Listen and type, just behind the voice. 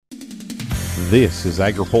This is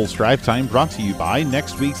AgriPulse Drive Time, brought to you by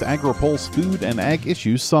next week's AgriPulse Food and Ag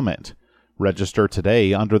Issues Summit. Register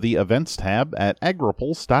today under the Events tab at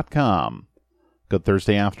agripulse.com. Good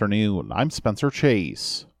Thursday afternoon. I'm Spencer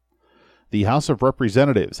Chase. The House of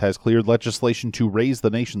Representatives has cleared legislation to raise the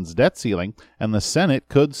nation's debt ceiling, and the Senate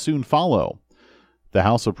could soon follow. The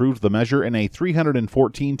House approved the measure in a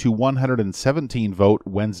 314 to 117 vote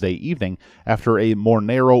Wednesday evening after a more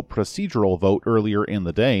narrow procedural vote earlier in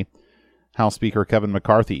the day. House Speaker Kevin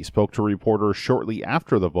McCarthy spoke to reporters shortly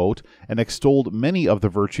after the vote and extolled many of the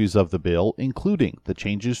virtues of the bill, including the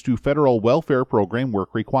changes to federal welfare program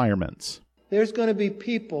work requirements. There's going to be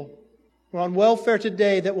people who are on welfare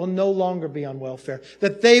today that will no longer be on welfare,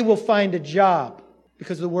 that they will find a job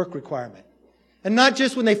because of the work requirement. And not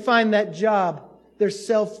just when they find that job, their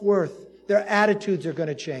self-worth, their attitudes are going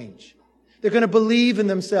to change. They're going to believe in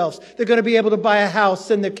themselves. They're going to be able to buy a house,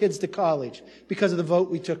 send their kids to college because of the vote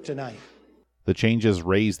we took tonight. The changes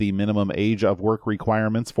raise the minimum age of work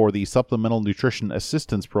requirements for the Supplemental Nutrition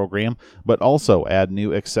Assistance Program, but also add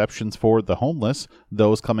new exceptions for the homeless,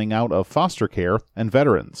 those coming out of foster care, and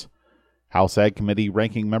veterans. House Ag Committee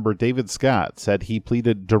Ranking Member David Scott said he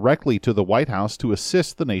pleaded directly to the White House to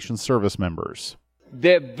assist the nation's service members.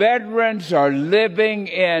 The veterans are living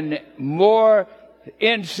in more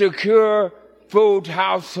insecure food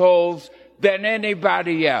households than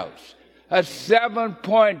anybody else. A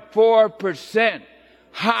 7.4%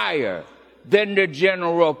 higher than the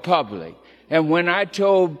general public. And when I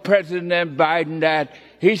told President Biden that,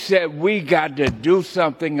 he said, we got to do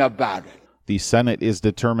something about it. The Senate is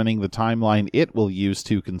determining the timeline it will use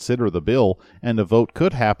to consider the bill, and a vote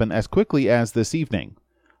could happen as quickly as this evening.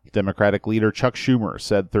 Democratic leader Chuck Schumer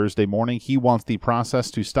said Thursday morning he wants the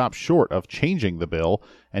process to stop short of changing the bill,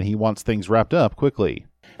 and he wants things wrapped up quickly.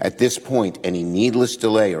 At this point, any needless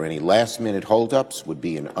delay or any last-minute holdups would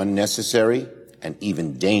be an unnecessary and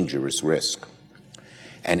even dangerous risk.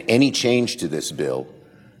 And any change to this bill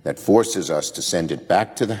that forces us to send it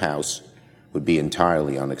back to the House would be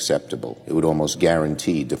entirely unacceptable. It would almost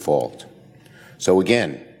guarantee default. So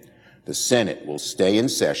again, the Senate will stay in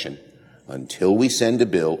session until we send a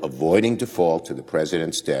bill avoiding default to the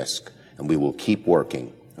President's desk, and we will keep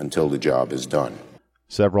working until the job is done.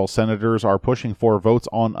 Several senators are pushing for votes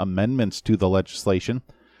on amendments to the legislation.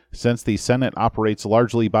 Since the Senate operates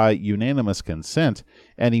largely by unanimous consent,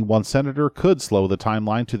 any one senator could slow the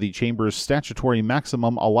timeline to the chamber's statutory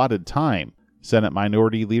maximum allotted time. Senate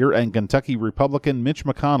Minority Leader and Kentucky Republican Mitch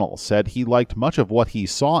McConnell said he liked much of what he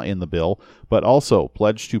saw in the bill, but also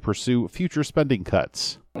pledged to pursue future spending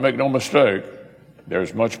cuts. Make no mistake,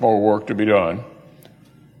 there's much more work to be done.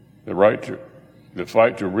 The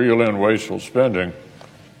fight to reel in wasteful spending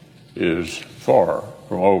is far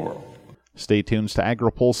from over. Stay tuned to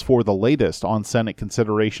AgriPulse for the latest on Senate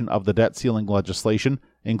consideration of the debt ceiling legislation,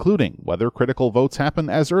 including whether critical votes happen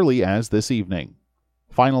as early as this evening.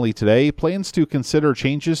 Finally today, plans to consider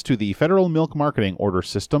changes to the federal milk marketing order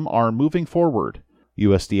system are moving forward.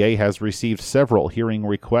 USDA has received several hearing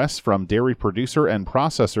requests from dairy producer and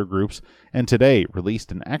processor groups, and today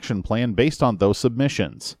released an action plan based on those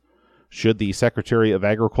submissions. Should the Secretary of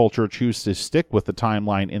Agriculture choose to stick with the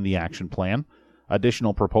timeline in the action plan,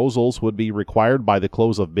 additional proposals would be required by the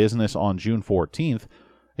close of business on June 14th,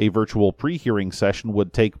 a virtual pre-hearing session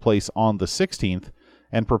would take place on the 16th,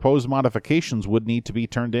 and proposed modifications would need to be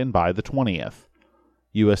turned in by the 20th.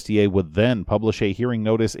 USDA would then publish a hearing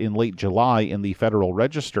notice in late July in the Federal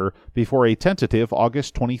Register before a tentative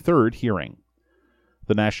August 23rd hearing.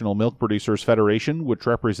 The National Milk Producers Federation, which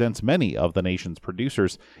represents many of the nation's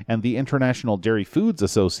producers, and the International Dairy Foods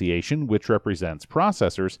Association, which represents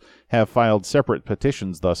processors, have filed separate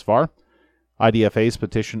petitions thus far. IDFA's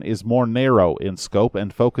petition is more narrow in scope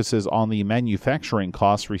and focuses on the manufacturing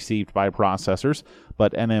costs received by processors,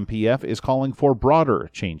 but NMPF is calling for broader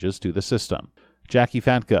changes to the system. Jackie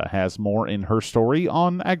Fatka has more in her story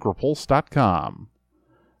on agripulse.com.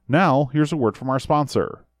 Now, here's a word from our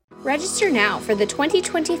sponsor. Register now for the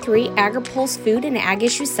 2023 AgriPulse Food and Ag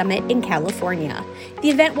Issues Summit in California.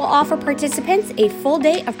 The event will offer participants a full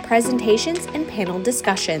day of presentations and panel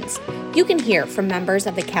discussions. You can hear from members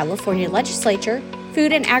of the California Legislature,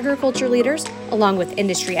 food and agriculture leaders, along with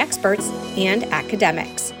industry experts and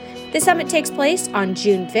academics. The summit takes place on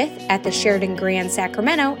June 5th at the Sheraton Grand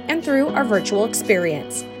Sacramento and through our virtual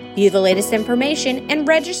experience. View the latest information and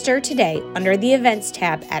register today under the Events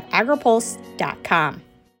tab at agripulse.com.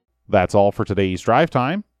 That's all for today's Drive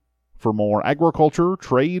Time. For more agriculture,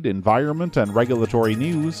 trade, environment, and regulatory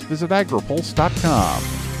news, visit agripulse.com.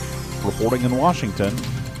 Reporting in Washington,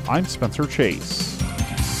 I'm Spencer Chase.